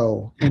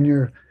pillow and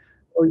your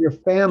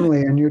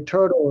family and your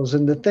turtles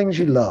and the things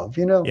you love,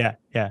 you know? Yeah.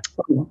 Yeah.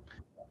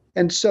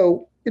 And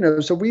so, you know,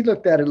 so we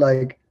looked at it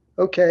like,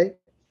 okay,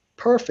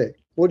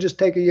 perfect. We'll just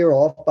take a year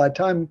off. By the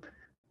time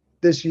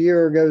this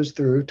year goes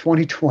through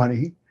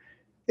 2020,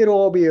 it'll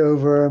all be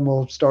over and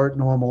we'll start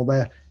normal.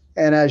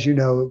 And as you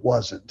know, it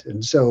wasn't.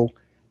 And so,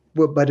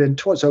 but in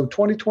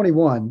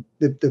 2021,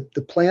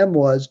 the plan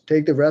was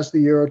take the rest of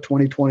the year of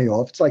 2020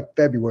 off. It's like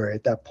February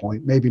at that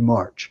point, maybe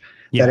March,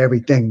 that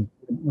everything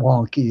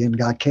wonky and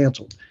got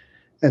canceled.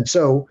 And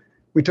so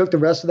we took the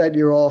rest of that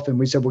year off and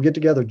we said, we'll get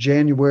together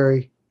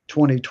January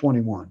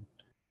 2021,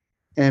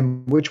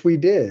 and which we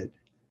did.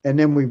 And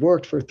then we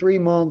worked for 3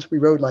 months. We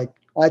wrote like,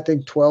 I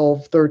think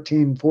 12,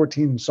 13,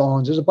 14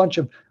 songs. There's a bunch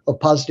of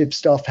positive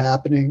stuff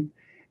happening.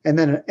 And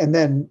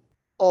then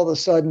all of a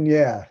sudden,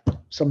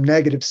 some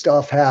negative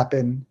stuff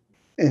happened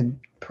in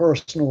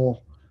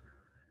personal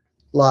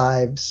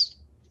lives.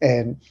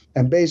 And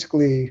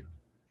basically,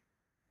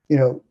 you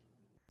know,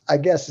 I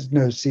guess it's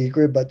no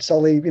secret, but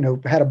Sully, you know,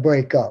 had a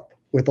breakup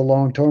with a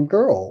long-term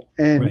girl.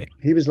 And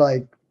he was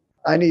like,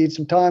 I need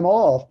some time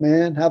off,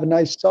 man. Have a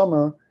nice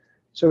summer.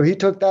 So he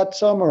took that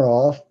summer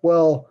off.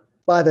 Well,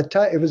 by the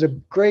time, it was a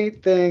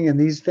great thing. And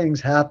these things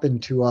happen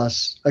to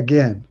us.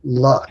 Again,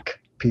 luck,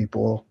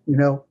 people, you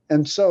know.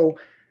 And so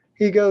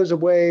he goes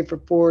away for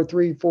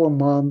 4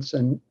 months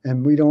and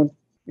we don't,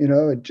 you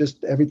know, it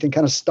just, everything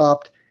kind of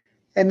stopped.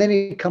 And then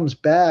he comes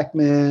back,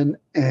 man.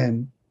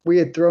 And we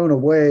had thrown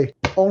away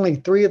only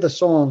 3 of the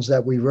songs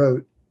that we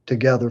wrote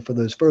together for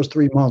those first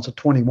 3 months of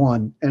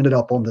 21 ended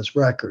up on this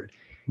record.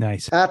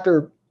 Nice.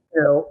 After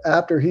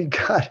he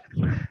got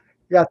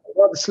the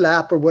love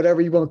slap or whatever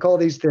you want to call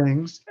these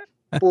things,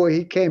 boy,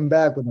 he came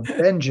back with a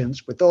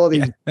vengeance with all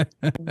these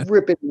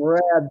ripping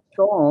rad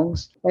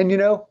songs. And, you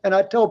know, and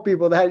I tell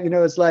people that, you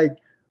know, it's like,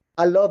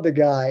 I love the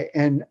guy.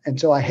 And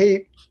so I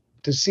hate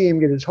to see him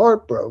get his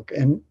heart broke.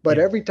 But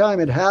every time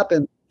it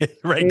happened,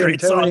 great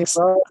songs.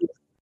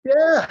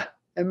 Yeah.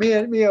 And me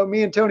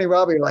and Tony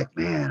Robbie are like,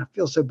 man, I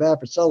feel so bad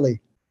for Sully,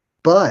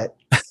 but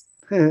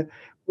we're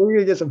going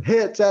to get some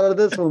hits out of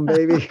this one,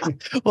 baby.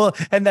 Well,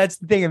 and that's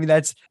the thing. I mean,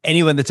 that's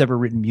anyone that's ever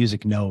written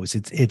music knows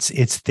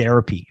it's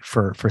therapy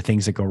for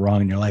things that go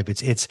wrong in your life.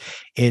 It's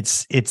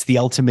the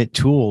ultimate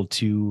tool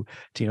to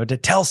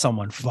tell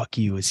someone, fuck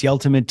you. It's the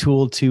ultimate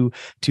tool to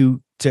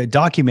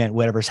document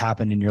whatever's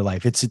happened in your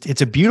life.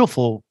 It's a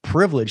beautiful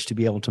privilege to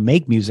be able to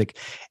make music,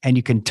 and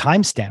you can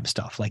timestamp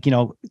stuff. Like, you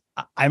know,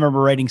 I remember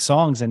writing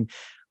songs and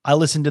I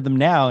listen to them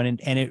now, and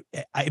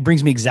it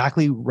brings me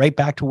exactly right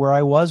back to where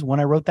I was when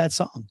I wrote that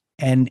song.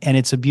 And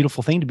it's a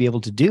beautiful thing to be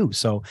able to do.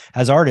 So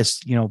as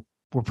artists,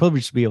 we're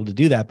privileged to be able to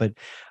do that. But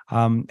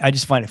I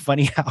just find it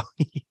funny how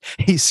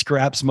he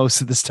scraps most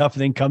of the stuff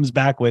and then comes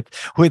back with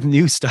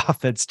new stuff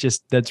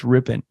that's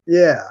ripping.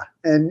 Yeah,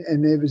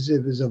 and it was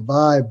a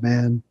vibe,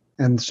 man.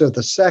 And so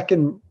the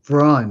second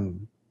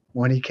run,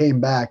 when he came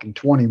back in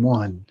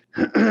 21,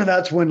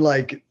 that's when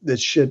like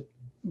this shit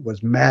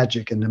was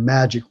magic, and the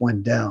magic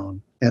went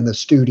down in the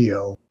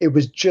studio. It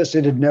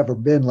had never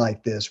been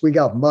like this. We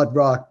got Mud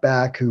Rock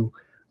back, who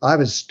I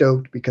was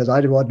stoked because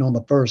I wasn't on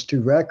the first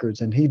two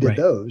records and he did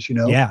those,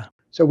 Yeah.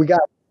 So we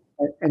got,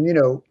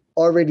 and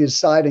already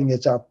deciding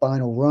it's our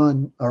final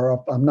run,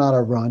 or not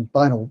our run,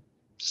 final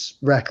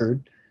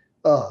record,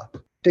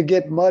 to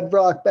get Mud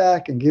Rock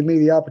back and give me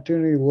the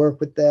opportunity to work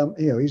with them.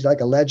 He's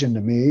like a legend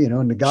to me,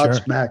 in the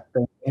Godsmack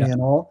thing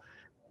and all.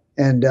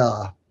 And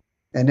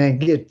then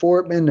get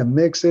Fortman to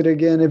mix it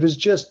again. It was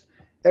just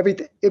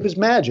everything. It was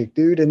magic,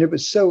 dude. And it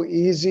was so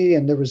easy,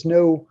 and there was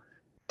no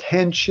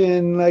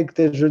tension like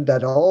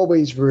that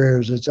always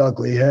rears its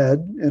ugly head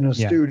in a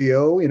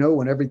studio,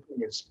 when everything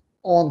is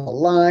on the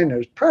line,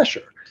 there's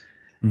pressure.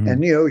 Mm-hmm.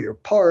 And your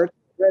part,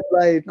 red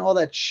light, and all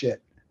that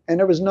shit. And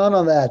there was none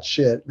of that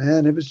shit,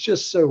 man. It was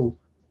just so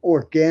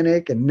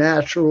organic and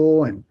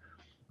natural. And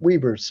we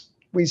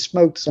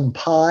smoked some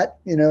pot,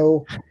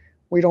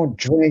 we don't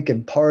drink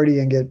and party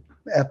and get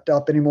effed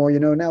up anymore.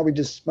 Now we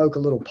just smoke a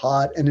little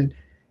pot, and then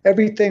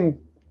everything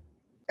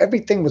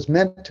was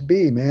meant to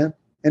be, man.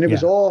 And it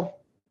was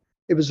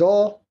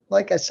all,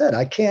 like I said,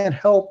 I can't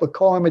help but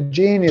call him a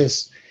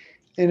genius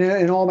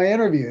in all my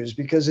interviews,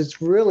 because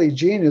it's really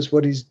genius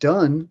what he's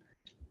done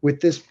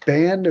with this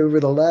band over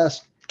the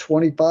last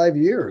 25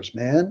 years,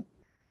 man.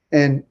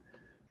 And,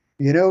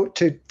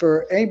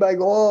 for anybody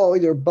go, oh,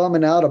 you're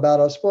bumming out about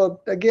us.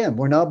 Well, again,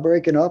 we're not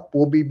breaking up.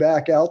 We'll be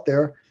back out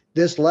there.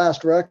 This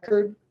last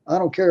record, I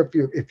don't care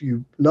if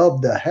you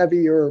love the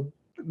heavier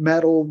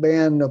metal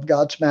band of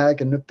Godsmack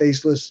and the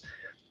Faceless,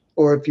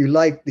 or if you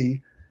like the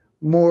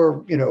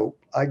more,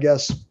 I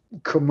guess,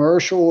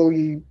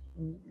 commercially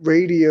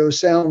radio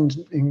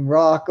sounding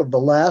rock of the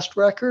last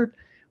record,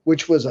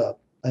 which was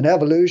an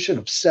evolution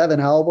of 7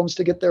 albums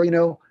to get there,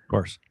 Of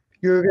course.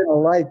 You're going to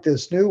like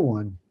this new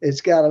one.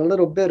 It's got a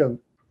little bit of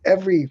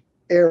every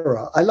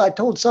era. I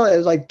told somebody, I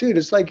was like, dude,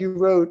 it's like you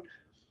wrote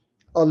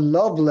a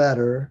love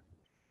letter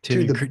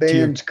to the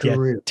band's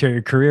career. To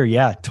your career,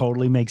 yeah,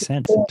 totally makes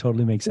sense. It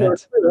totally makes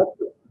sense.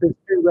 This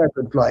new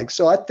record's like,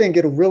 so I think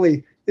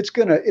it's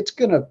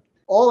gonna.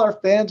 All our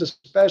fans,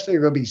 especially,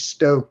 are gonna be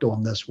stoked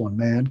on this one,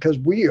 man, because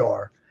we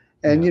are.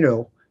 And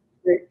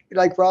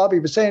like Robbie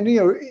was saying,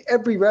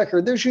 every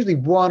record, there's usually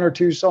 1 or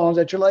 2 songs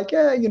that you're like,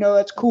 yeah,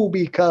 that's cool,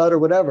 be cut or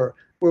whatever.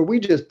 Where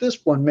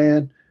this one,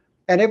 man,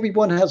 and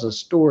everyone has a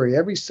story,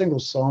 every single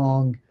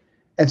song,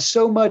 and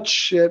so much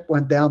shit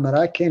went down that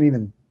I can't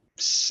even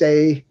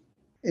say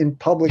in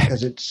public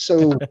because it's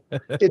so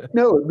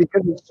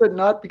because it's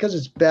not because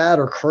it's bad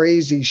or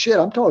crazy shit.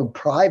 I'm talking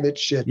private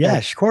shit.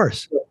 Yes, of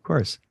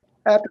course.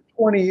 After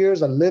 20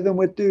 years of living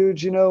with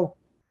dudes,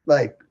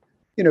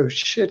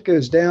 shit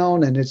goes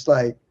down, and it's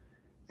like,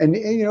 and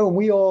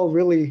we all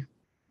really,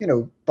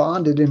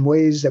 bonded in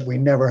ways that we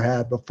never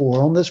had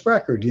before on this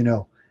record,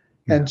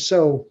 and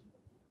so,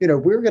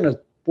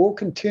 we'll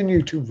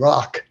continue to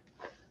rock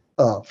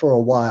for a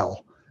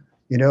while,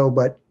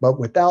 but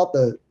without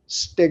the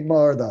stigma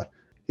or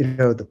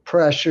the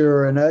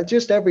pressure and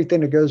just everything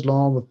that goes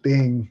along with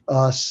being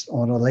us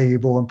on a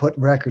label and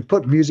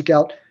putting music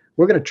out.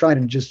 We're going to try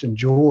and just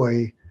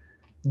enjoy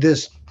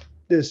this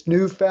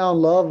newfound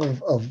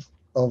love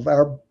of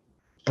our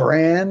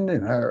brand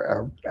and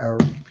our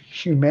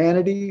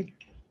humanity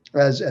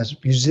as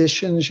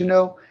musicians,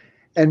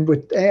 and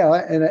with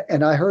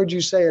and I heard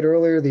you say it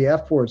earlier, the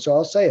F word, so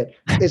I'll say it.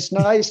 It's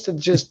nice to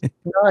just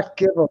not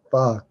give a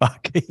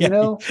fuck,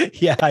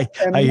 Yeah, I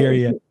hear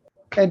you.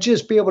 And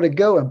just be able to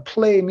go and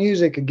play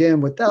music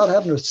again without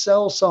having to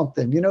sell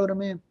something. You know what I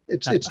mean?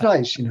 It's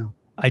nice,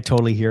 I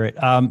totally hear it.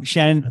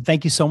 Shannon,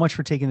 thank you so much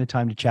for taking the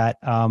time to chat.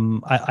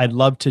 I'd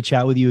love to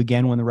chat with you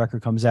again when the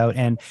record comes out.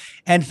 And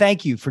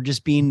thank you for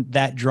just being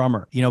that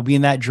drummer,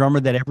 being that drummer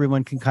that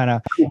everyone can kind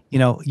of,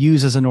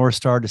 use as a North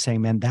Star to say,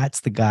 man, that's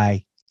the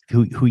guy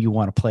who you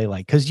want to play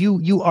like, because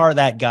you are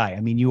that guy. I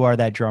mean, you are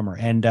that drummer,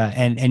 and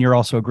you're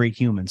also a great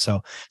human.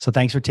 So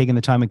thanks for taking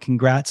the time, and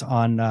congrats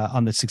on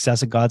the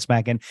success of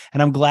Godsmack. And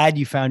I'm glad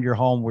you found your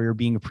home where you're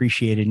being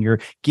appreciated and you're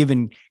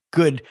given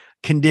good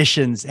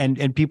conditions,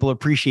 and people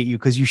appreciate you,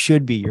 because you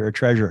should be. You're a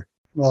treasure.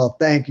 Well,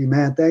 thank you,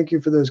 man. Thank you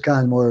for those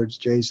kind words,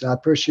 Jason. I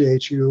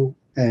appreciate you.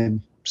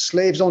 And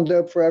slaves on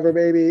dope forever,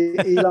 baby.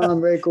 Elon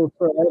Records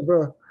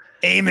forever.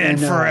 Amen. And,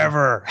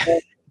 forever.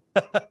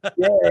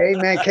 Yeah,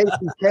 amen.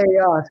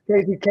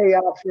 Casey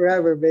Chaos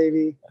forever,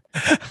 baby.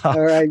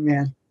 All right,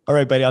 man. All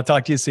right, buddy. I'll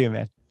talk to you soon,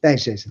 man.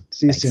 Thanks, Jason.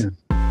 See you soon.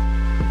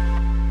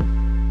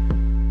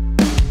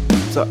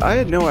 So I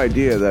had no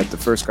idea that the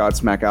first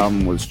Godsmack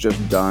album was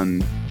just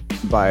done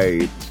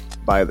by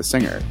the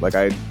singer. Like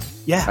I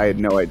had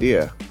no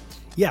idea.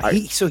 Yeah.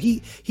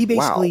 He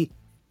basically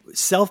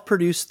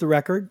self-produced the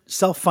record,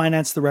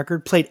 self-financed the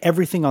record, played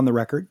everything on the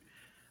record.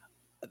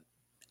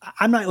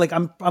 I'm not like,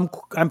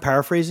 I'm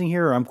paraphrasing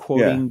here, or I'm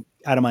quoting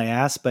out of my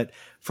ass, but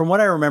from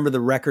what I remember, the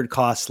record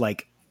cost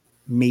like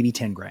maybe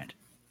 10 grand,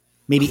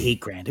 maybe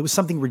 $8,000. It was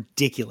something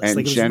ridiculous. And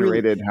like, it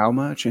generated really, how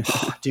much?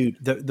 Dude,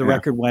 the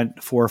record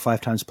went 4 or 5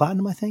 times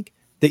platinum, I think.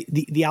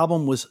 The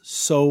album was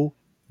so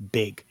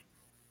big,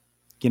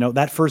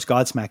 that first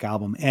Godsmack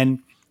album. And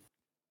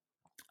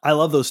I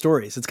love those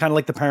stories. It's kind of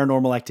like the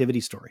Paranormal Activity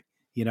story,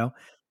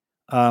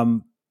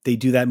 they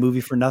do that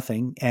movie for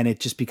nothing and it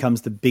just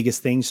becomes the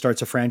biggest thing,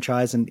 starts a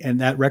franchise. And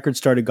that record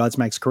started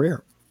Godsmack's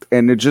career.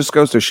 And it just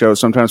goes to show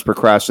sometimes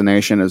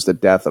procrastination is the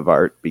death of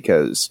art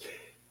because,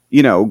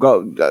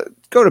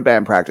 go to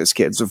band practice,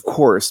 kids, of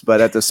course. But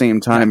at the same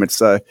time,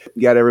 it's you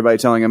got everybody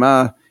telling him,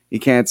 he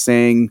can't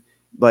sing.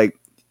 Like,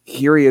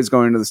 here he is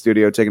going into the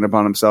studio, taking it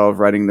upon himself,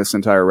 writing this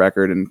entire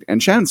record.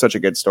 And Shannon's such a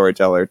good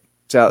storyteller,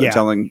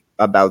 telling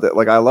about it.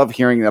 Like, I love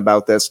hearing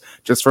about this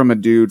just from a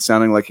dude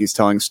sounding like he's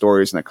telling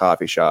stories in a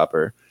coffee shop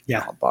or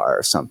a bar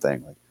or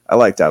something. Like, I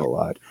like that a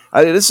lot.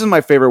 This is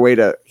my favorite way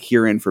to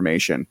hear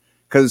information.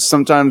 Because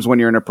sometimes when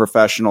you're in a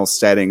professional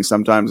setting,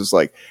 sometimes it's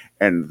like,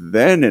 and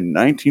then in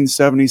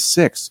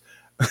 1976,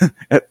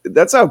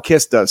 that's how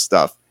Kiss does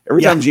stuff.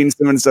 Every time Gene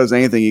Simmons does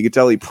anything, you can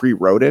tell he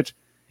pre-wrote it.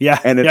 Yeah.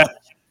 And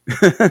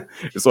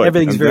it's like,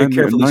 everything's very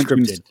carefully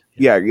scripted.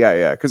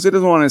 Yeah. Because it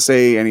doesn't want to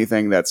say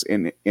anything that's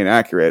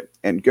inaccurate,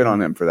 and good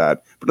on him for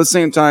that. But at the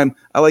same time,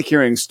 I like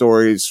hearing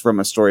stories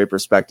from a story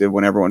perspective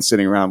when everyone's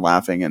sitting around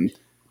laughing, and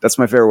that's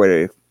my favorite way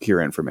to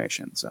hear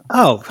information. So,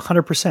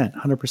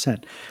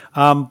 100%.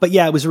 But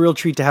yeah, it was a real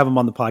treat to have him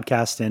on the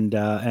podcast, and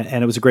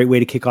it was a great way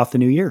to kick off the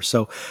new year.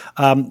 So,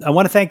 I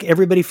want to thank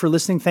everybody for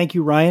listening. Thank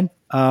you, Ryan.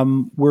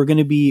 We're going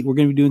to be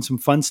doing some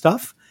fun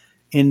stuff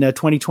in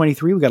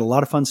 2023. We got a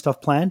lot of fun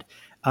stuff planned.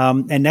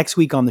 And next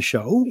week on the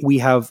show, we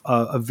have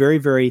a very,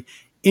 very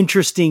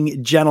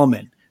interesting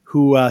gentleman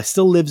who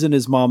still lives in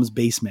his mom's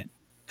basement.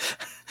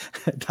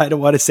 I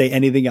don't want to say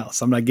anything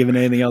else. I'm not giving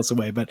anything else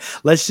away, but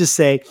let's just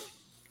say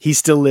he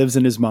still lives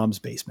in his mom's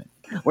basement.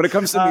 When it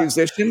comes to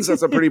musicians,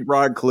 that's a pretty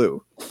broad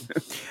clue.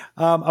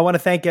 I want to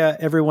thank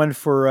everyone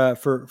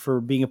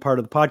for being a part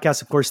of the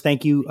podcast. Of course,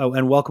 thank you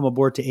and welcome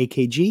aboard to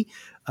AKG,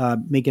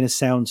 making us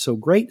sound so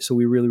great. So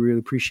we really, really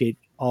appreciate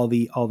all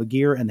the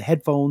gear and the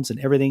headphones and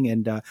everything.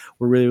 And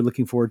we're really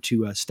looking forward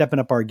to stepping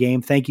up our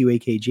game. Thank you,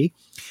 AKG.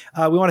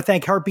 We want to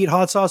thank Heartbeat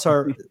Hot Sauce,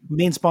 our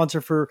main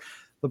sponsor for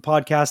the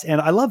podcast.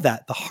 And I love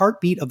that. The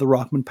heartbeat of the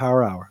Rockman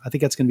Power Hour. I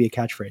think that's going to be a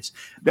catchphrase.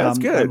 That's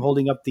good. I'm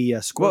holding up the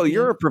Scorpion. Well,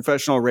 you're a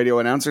professional radio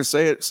announcer.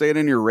 Say it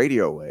in your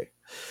radio way.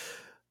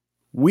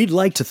 We'd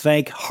like to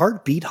thank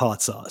Heartbeat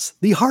Hot Sauce,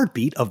 the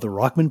heartbeat of the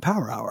Rockman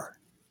Power Hour.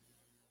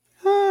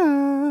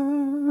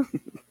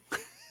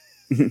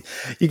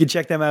 You can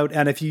check them out.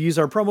 And if you use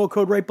our promo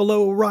code right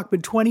below,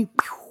 Rockman20,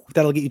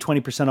 that'll get you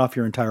 20% off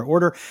your entire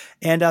order.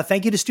 And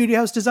thank you to Studio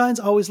House Designs,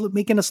 always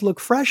making us look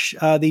fresh.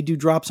 They do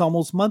drops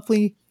almost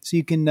monthly, so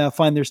you can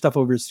find their stuff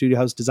over at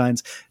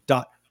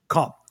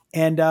studiohousedesigns.com.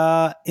 And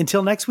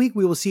until next week,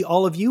 we will see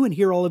all of you and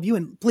hear all of you.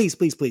 And please,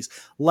 please, please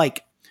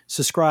like,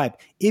 subscribe.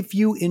 If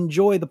you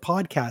enjoy the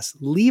podcast,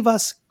 leave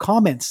us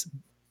comments.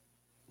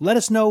 Let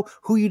us know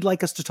who you'd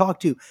like us to talk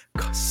to,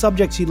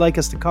 subjects you'd like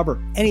us to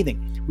cover, anything.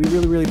 We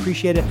really, really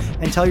appreciate it.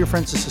 And tell your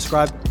friends to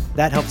subscribe.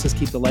 That helps us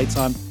keep the lights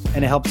on,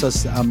 and it helps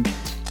us, I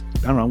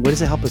don't know, what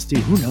does it help us do?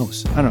 Who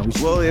knows? I don't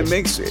know. Well,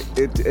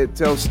 it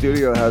tells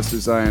Studio House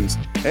Designs,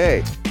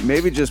 hey,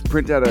 maybe just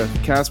print out a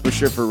Casper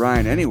shirt for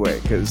Ryan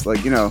anyway, because,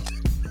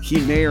 he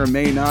may or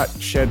may not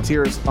shed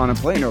tears on a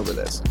plane over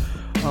this.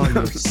 Oh,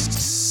 you're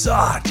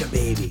such a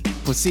baby.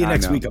 We'll see you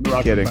next week on the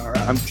Rockman Power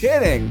Hour. I'm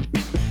kidding.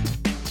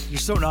 You're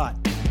so not.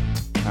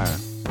 I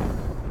don't know.